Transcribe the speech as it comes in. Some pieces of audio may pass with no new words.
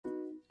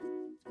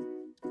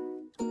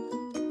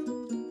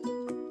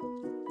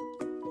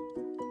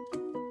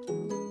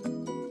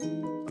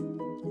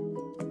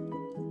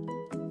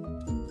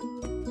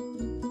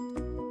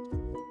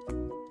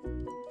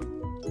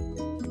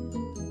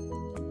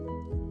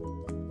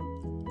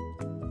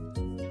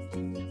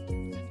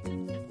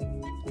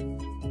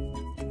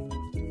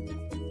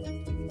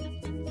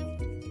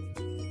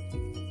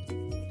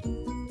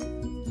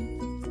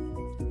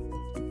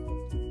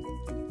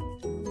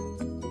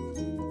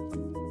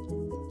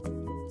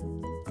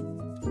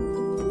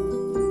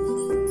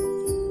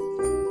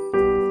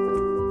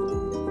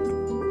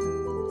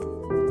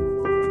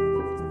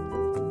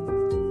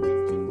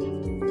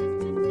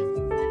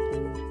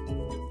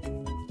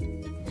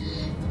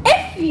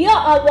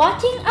are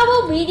watching our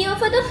video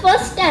for the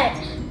first time,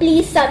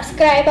 please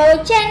subscribe our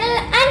channel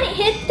and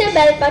hit the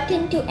bell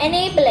button to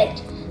enable it.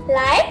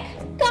 Like,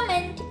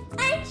 comment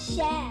and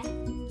share.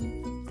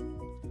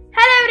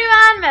 Hello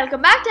everyone,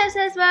 welcome back to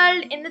Chow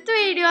World. In this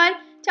video,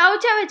 Chow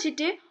Chow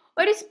വെച്ചിട്ട്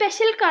ഒരു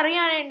special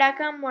കറിയാണ്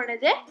ഉണ്ടാക്കാൻ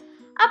പോകുന്നത്.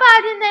 അപ്പോൾ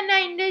ആദ്യം തന്നെ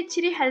അതിന്റെ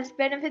ഇച്ചിരി ഹെൽത്ത്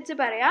ബെനിഫിറ്റ്സ്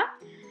പറയാം.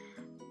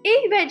 ഈ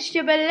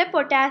വെജിറ്റബിളിൽ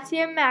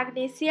പൊട്ടാസ്യം,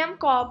 മാഗ്നീഷ്യം,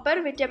 കോപ്പർ,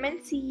 വിറ്റമിൻ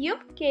സിയും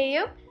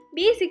കെയും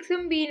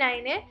B6ഉം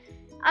B9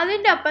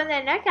 അതിൻ്റെ ഒപ്പം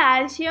തന്നെ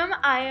കാൽഷ്യം,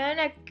 അയൺ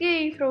ഒക്കെ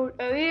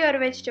ഈ ഒരു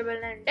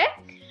വെജിറ്റബിളിനുണ്ട്.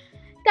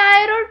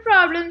 തൈറോയ്ഡ്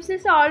പ്രോബ്ലംസ്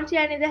സോൾവ്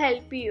ചെയ്യാൻ ഇത്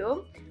ഹെൽപ്പ് ചെയ്യും.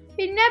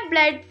 പിന്നെ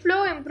ബ്ലഡ് ഫ്ലോ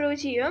ഇംപ്രൂവ്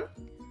ചെയ്യും.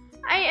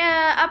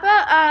 അപ്പോൾ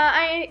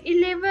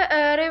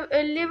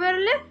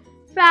ലിവറിൽ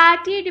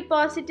ഫാറ്റി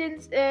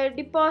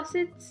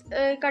ഡിപ്പോസിറ്റ്സ്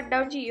കട്ട്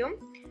ഡൗൺ ചെയ്യും.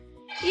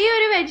 ഈ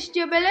ഒരു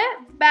vegetable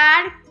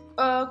bad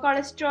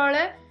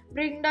cholesterol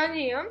bring down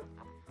ചെയ്യും.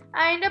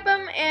 അതിൻ്റെ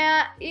ഒപ്പം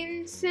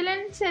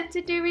ഇൻസുലിൻ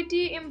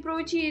സെൻസിറ്റിവിറ്റി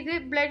ഇംപ്രൂവ് ചെയ്ത്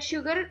ബ്ലഡ്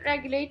ഷുഗർ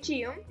റെഗുലേറ്റ്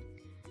ചെയ്യും.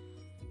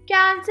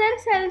 ക്യാൻസർ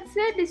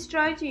സെൽസ്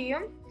ഡിസ്ട്രോയ്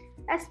ചെയ്യും,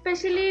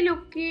 എസ്പെഷ്യലി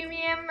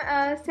ലുക്കീമിയം,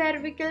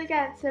 സെർവിക്കൽ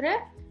ക്യാൻസർ.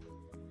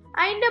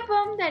 അതിൻ്റെ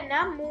ഒപ്പം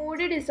തന്നെ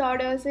മൂഡ്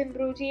ഡിസോർഡേഴ്സ്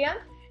ഇംപ്രൂവ് ചെയ്യും,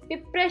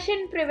 ഡിപ്രഷൻ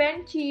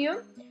പ്രിവെൻറ്റ് ചെയ്യും,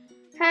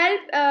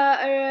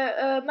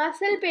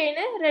 മസിൽ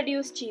പെയിന്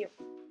റെഡ്യൂസ് ചെയ്യും.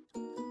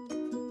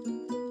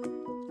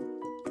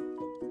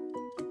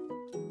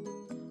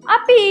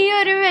 അപ്പം ഈ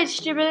ഒരു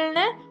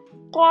വെജിറ്റബിളിന്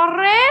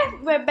കുറേ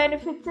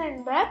ബെനിഫിറ്റ്സ്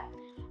ഉണ്ട്.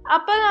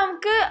 അപ്പോൾ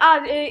നമുക്ക്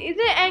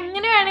ഇത്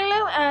എങ്ങനെ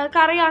വേണമെങ്കിലും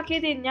കറിയാക്കി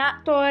തിന്നാം,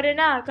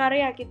 തോരനോ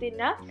കറിയാക്കി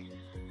തിന്നാം.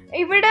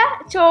 ഇവിടെ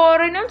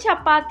ചോറിനും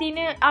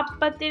ചപ്പാത്തിന്,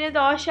 അപ്പത്തിന്,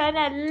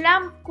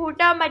 ദോശനെല്ലാം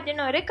കൂട്ടാൻ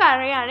പറ്റുന്ന ഒരു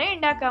കറിയാണ്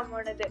ഉണ്ടാക്കാൻ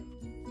പോണത്.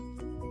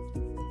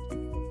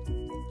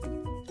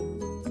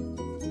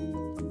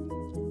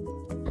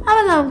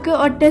 അപ്പോൾ നമുക്ക്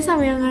ഒറ്റ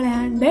സമയം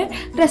കളയാണ്ട്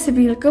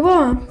റെസിപ്പികൾക്ക്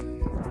പോവാം.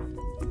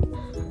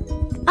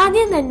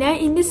 ആദ്യം തന്നെ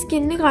ഇതിൻ്റെ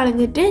സ്കിന്ന്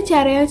കളഞ്ഞിട്ട്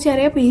ചെറിയ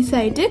ചെറിയ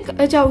പീസായിട്ട്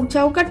ചൗ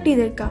ചൗ കട്ട്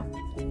ചെയ്തെടുക്കാം.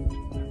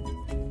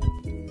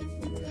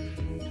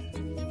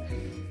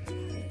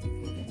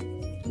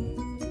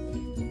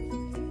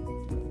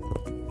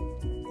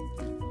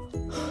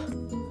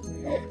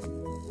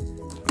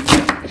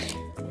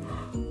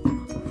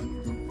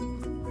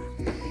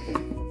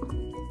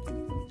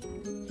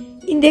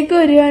 ഇതിൻ്റെയൊക്കെ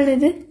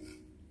ഒരുവാണിത്.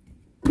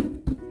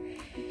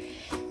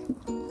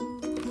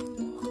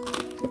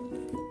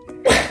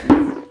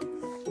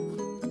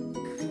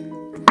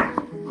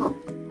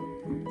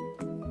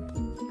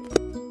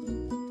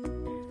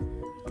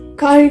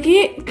 കഴുകി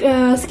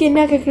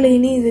സ്കിന്നൊക്കെ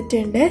ക്ലീൻ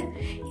ചെയ്തിട്ടുണ്ട്.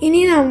 ഇനി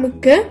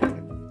നമുക്ക്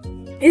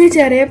ഇത്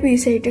ചെറിയ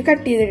പീസായിട്ട്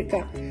കട്ട്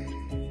ചെയ്തെടുക്കാം.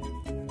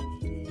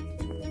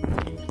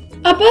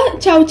 അപ്പോൾ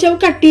ചൗ ചൗ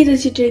കട്ട് ചെയ്ത്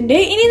വെച്ചിട്ടുണ്ട്.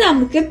 ഇനി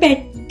നമുക്ക്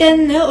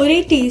പെട്ടെന്ന് ഒരു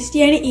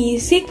ടേസ്റ്റി ആൻഡ്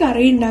ഈസി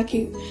കറി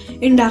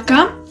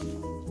ഉണ്ടാക്കാം.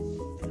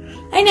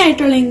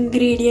 അതിനായിട്ടുള്ള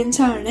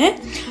ഇൻഗ്രീഡിയൻസ് ആണ്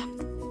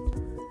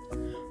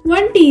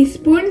 1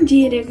 ടീസ്പൂൺ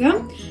ജീരകം,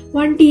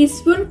 1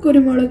 ടീസ്പൂൺ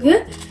കുരുമുളക്,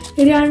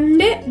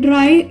 2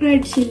 ഡ്രൈ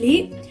റെഡ് ചില്ലി,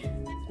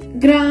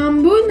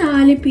 ഗ്രാമ്പു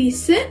 4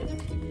 പീസ്,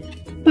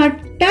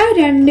 പട്ട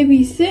 2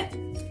 പീസ്,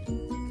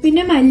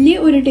 പിന്നെ മല്ലി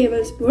 1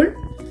 ടേബിൾ സ്പൂൺ,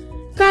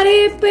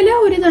 കറിവേപ്പില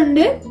 1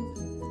 തണ്ട്,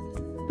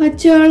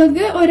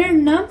 പച്ചമുളക് 1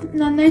 എണ്ണം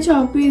നന്നായി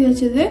ചോപ്പ് ചെയ്ത്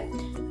വെച്ചത്,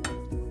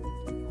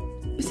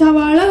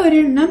 സവാള 1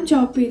 എണ്ണം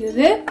ചോപ്പ്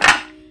ചെയ്തത്,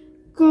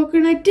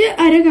 കോക്കനട്ട്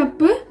 1/2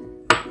 കപ്പ്,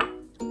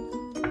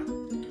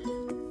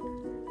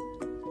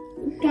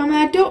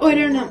 ടൊമാറ്റോ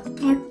 1 എണ്ണം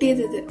കട്ട്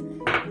ചെയ്തത്.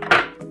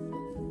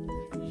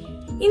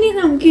 ഇനി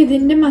നമുക്ക്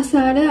ഇതിന്റെ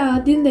മസാല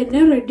ആദ്യം തന്നെ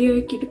റെഡി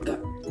ആക്കി എടുക്കാം.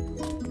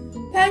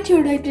 പാൻ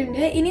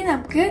ചൂടായിട്ടുണ്ട്. ഇനി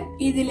നമുക്ക്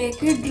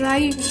ഇതിലേക്ക് ഡ്രൈ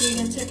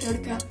ഇൻഗ്രീഡിയൻസ് ഇട്ട്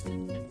കൊടുക്കാം.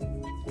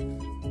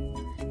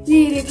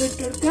 ജീരകം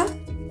ഇട്ട് കൊടുക്കാം.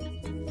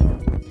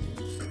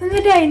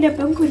 എന്നിട്ട് അതിൻ്റെ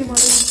ഒപ്പം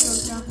കുരുമുളക് ഇട്ട്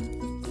കൊടുക്കാം.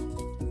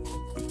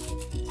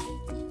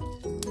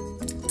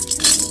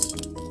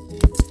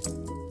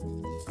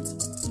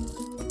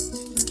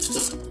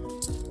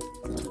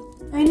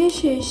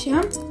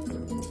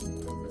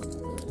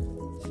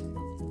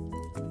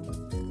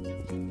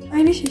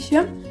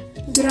 അതിനുശേഷം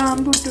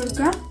ഗ്രാമ്പു ഇട്ട്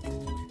കൊടുക്കാം,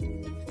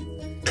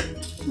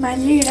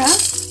 മല്ലിയിട,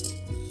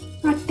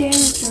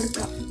 പട്ടയും ഇട്ട്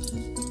കൊടുക്കാം,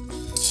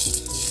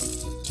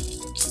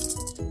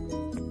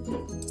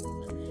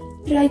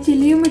 ഡ്രൈ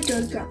ചില്ലിയും ഇട്ട്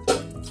കൊടുക്കാം.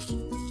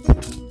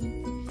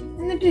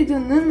 എന്നിട്ട്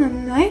ഇതൊന്ന്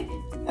നന്നായി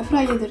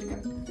ഫ്രൈ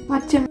ചെയ്തെടുക്കാം,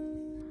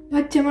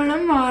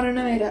 പച്ചമണം മാറണ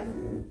വരെ.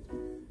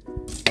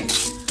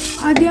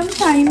 ആദ്യം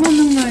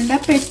ടൈമൊന്നും വേണ്ട,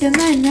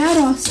 പെട്ടെന്ന് തന്നെ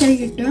റോസ്റ്റായി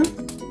കിട്ടും.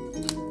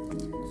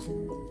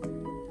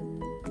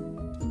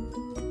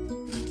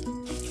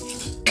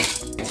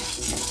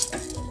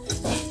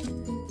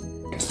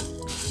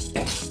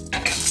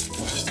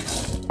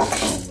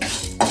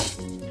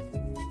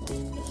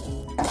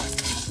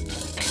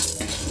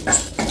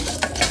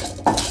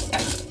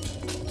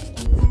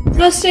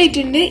 റോസ്റ്റ്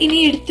ആയിട്ടുണ്ട്. ഇനി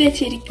എടുത്ത്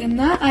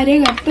വെച്ചിരിക്കുന്ന 1/2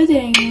 കപ്പ്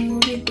തേങ്ങ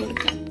കൂടി ഇട്ട്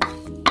കൊടുക്കാം.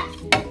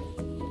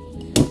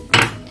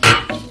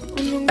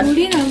 ഒന്നും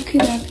കൂടി നമുക്ക്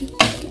ഇതാക്കി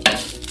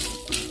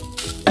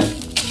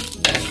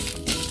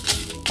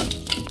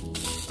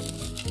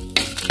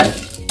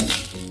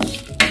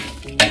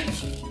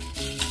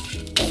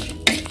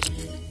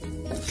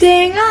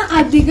തേങ്ങ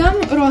അധികം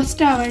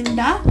റോസ്റ്റ് ആവണ്ട.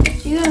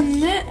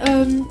 ഇതൊന്ന്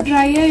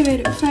ഫ്രൈ ആയി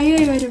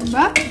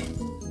വരുമ്പോ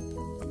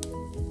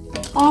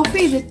ഓഫ്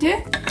ചെയ്തിട്ട്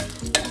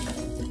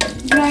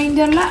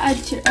ഗ്രൈൻഡറിൽ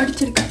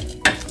അടിച്ചെടുക്കാം.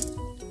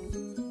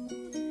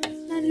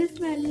 നല്ല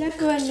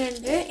സ്മെല്ലൊക്കെ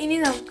വരുന്നുണ്ട്. ഇനി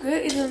നമുക്ക്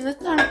ഇതൊന്ന്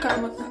തണുക്കാൻ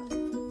വെക്കാം.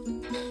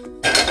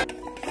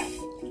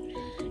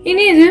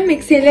 ഇനി ഇത്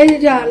മിക്സിയിലെ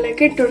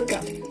ജാറിലേക്ക് ഇട്ട്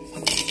കൊടുക്കാം.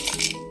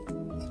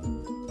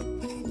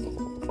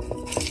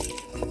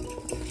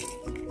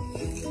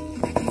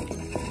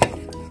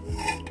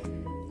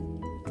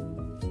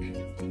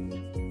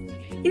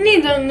 ഇനി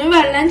ഇതൊന്ന്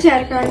വെള്ളം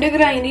ചേർക്കാണ്ട്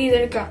ഗ്രൈൻഡ്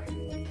ചെയ്തെടുക്കാം.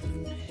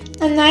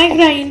 നന്നായി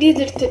ഗ്രൈൻഡ്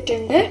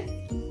ചെയ്തെടുത്തിട്ടുണ്ട്.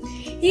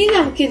 ഇനി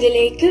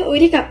നമുക്കിതിലേക്ക്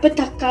 1 കപ്പ്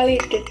തക്കാളി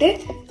ഇട്ടിട്ട്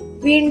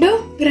വീണ്ടും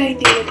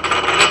ഗ്രൈൻഡ് ചെയ്തെടുക്കാം.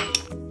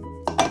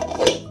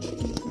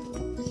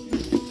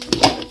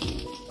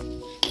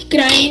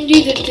 ഗ്രൈൻഡ്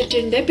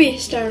ചെയ്തെടുത്തിട്ടുണ്ട്,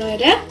 പേസ്റ്റ് ആണ്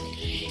വരെ.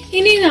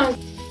 ഇനി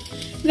നമുക്ക്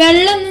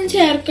വെള്ളമൊന്നും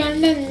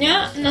ചേർക്കാണ്ട് തന്നെ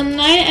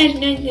നന്നായി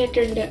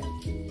അരിഞ്ഞിട്ടുണ്ട്.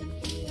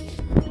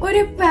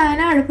 ഒരു പാൻ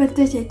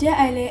അടുപ്പത്ത് വെച്ചിട്ട്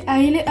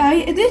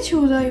ഇത്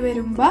ചൂടായി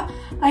വരുമ്പോ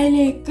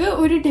അതിലേക്ക്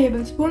 1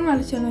 ടേബിൾ സ്പൂൺ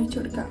വെളിച്ചെണ്ണ ഒഴിച്ചു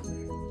കൊടുക്കാം.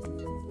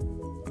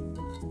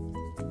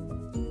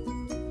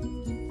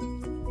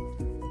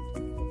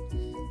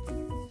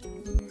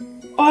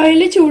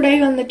 ഓയിൽ ചൂടായി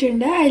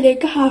വന്നിട്ടുണ്ട്.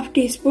 അതിലേക്ക് 1/2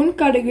 ടീസ്പൂൺ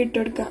കടുക് ഇട്ട്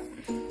കൊടുക്കാം.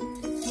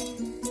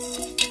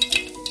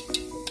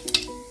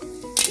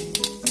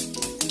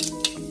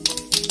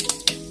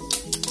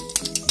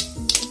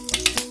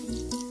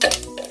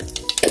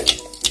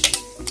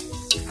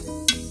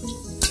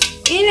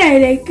 ഇനി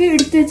അതിലേക്ക്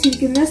എടുത്തു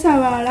വെച്ചിരിക്കുന്ന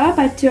സവാള,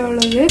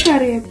 പച്ചമുളക്,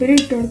 കറിവേപ്പില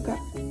ഇട്ട് കൊടുക്കാം.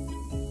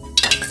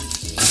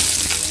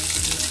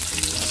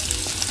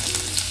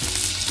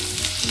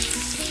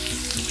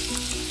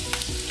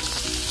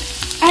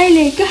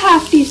 അതിലേക്ക്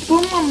 1/2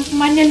 ടീസ്പൂൺ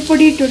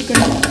മഞ്ഞൾപ്പൊടി ഇട്ട്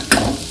കൊടുക്കണം.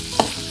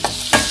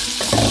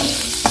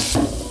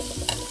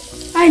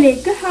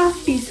 അതിലേക്ക് 1/2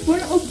 ടീസ്പൂൺ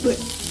ഉപ്പ്.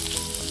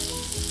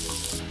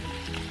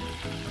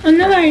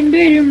 ഒന്ന് വഴണ്ട്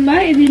വരുമ്പോ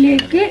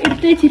ഇതിലേക്ക്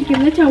എടുത്തു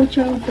വെച്ചിരിക്കുന്ന ചൗ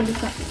ചൗ ഇട്ട്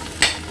കൊടുക്കാം.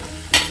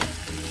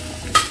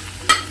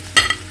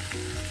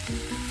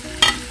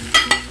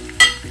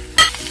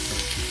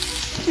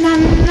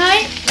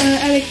 നന്നായി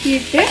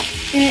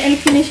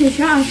ഇളക്കിയതിന്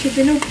ശേഷം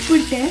ആവശ്യത്തിന്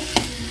ഉപ്പിട്ട്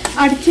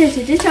അടിച്ചു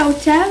വെച്ചിട്ട് ചൗ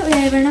ചൗ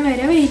വേവണ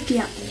വരെ വെയിറ്റ്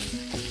ചെയ്യാം.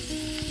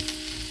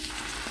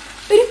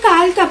 ഒരു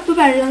 1/4 കപ്പ്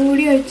വെള്ളം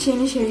കൂടി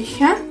ഒഴിച്ചതിന്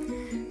ശേഷം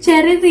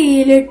ചെറിയ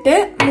തീയിലിട്ട്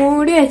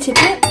മൂടി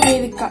വെച്ചിട്ട്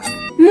വേവിക്കാം.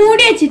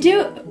 മൂടി വെച്ചിട്ട്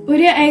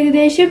ഒരു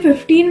ഏകദേശം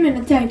 15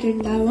 മിനിറ്റ്സ്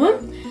ആയിട്ടുണ്ടാവും.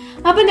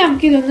 അപ്പൊ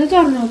നമുക്കിതൊന്ന്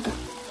തുറന്നു നോക്കാം.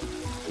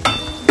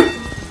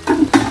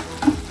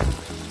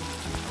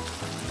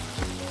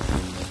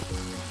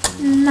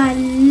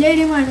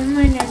 നല്ലൊരു മണം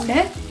വരുന്നുണ്ട്.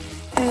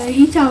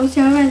 ഈ ചൗ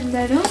ചൗ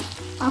എന്തായാലും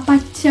ആ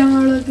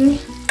പച്ചമുളക്,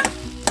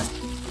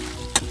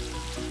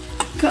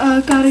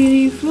 കറി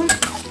ലീഫും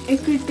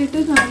ഒക്കെ ഇട്ടിട്ട്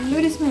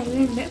നല്ലൊരു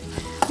സ്മെല്ലുണ്ട്.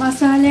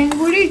 മസാലയും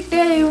കൂടി ഇട്ട്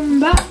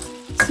കഴിയുമ്പോൾ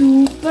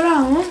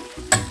സൂപ്പറാവും.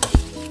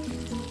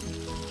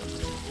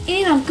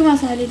 ഇനി നമുക്ക്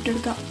മസാല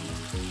ഇട്ടെടുക്കാം.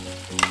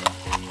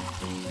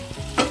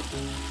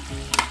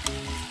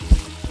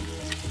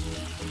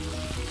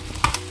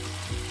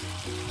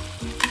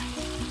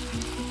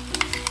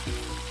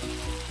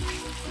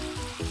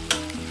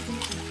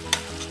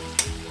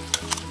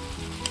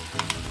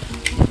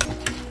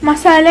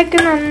 മസാലയൊക്കെ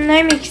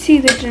നന്നായി മിക്സ്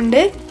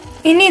ചെയ്തിട്ടുണ്ട്.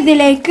 ഇനി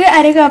ഇതിലേക്ക്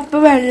 1/2 കപ്പ്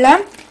വെള്ളം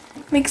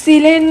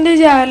മിക്സിയിലെ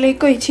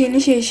ജാറിലേക്ക് ഒഴിച്ചതിന്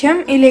ശേഷം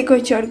ഇതിലേക്ക്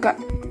ഒഴിച്ചു കൊടുക്കാം.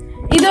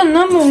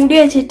 ഇതൊന്ന് മൂടി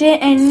വെച്ചിട്ട്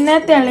എണ്ണ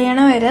തിളയണ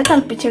വരെ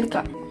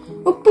തിളപ്പിച്ചെടുക്കാം.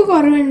 ഉപ്പ്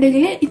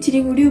കുറവുണ്ടെങ്കിൽ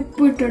ഇച്ചിരി കൂടി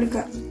ഉപ്പ് ഇട്ട്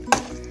കൊടുക്കാം.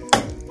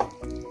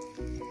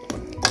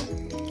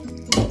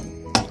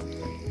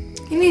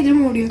 ഇനി ഇത്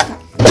മൂടി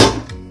വെക്കാം.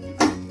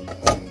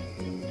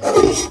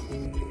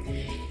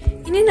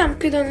 ഇനി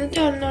നമുക്കിതൊന്ന്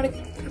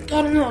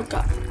തുറന്നു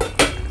നോക്കാം.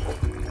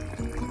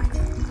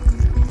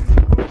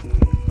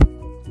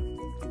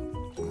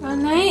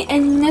 നന്നായി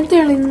എണ്ണ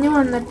തെളിഞ്ഞു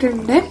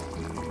വന്നിട്ടുണ്ട്.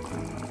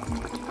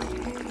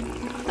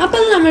 അപ്പൊ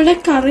നമ്മുടെ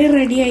കറി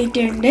റെഡി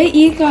ആയിട്ടുണ്ട്.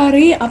 ഈ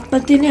കറി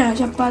അപ്പത്തിനോ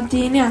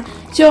ചപ്പാത്തിനോ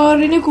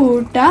ചോറിന്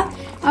കൂട്ടാം.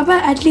 അപ്പൊ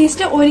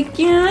അറ്റ്ലീസ്റ്റ്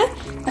ഒരിക്കൽ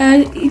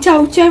ചൗ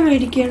ചൗ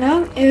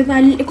മേടിക്കണം.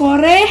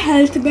 കുറെ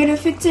ഹെൽത്ത്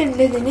ബെനിഫിറ്റ്സ്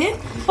ഉണ്ട് ഇതിന്.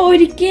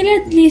 ഒരിക്കലും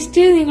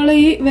അറ്റ്ലീസ്റ്റ് നിങ്ങൾ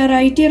ഈ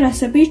വെറൈറ്റി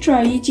റെസിപ്പി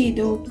ട്രൈ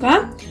ചെയ്ത് നോക്കാം.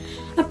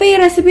 അപ്പൊ ഈ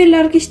റെസിപ്പി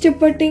എല്ലാവർക്കും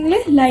ഇഷ്ടപ്പെട്ടെങ്കിൽ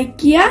ലൈക്ക്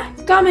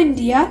ചെയ്യുക, കമന്റ്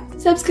ചെയ്യുക,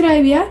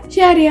 സബ്സ്ക്രൈബ് ചെയ്യുക,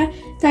 ഷെയർ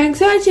ചെയ്യുക. Thanks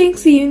for watching.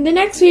 See you in the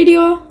next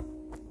video.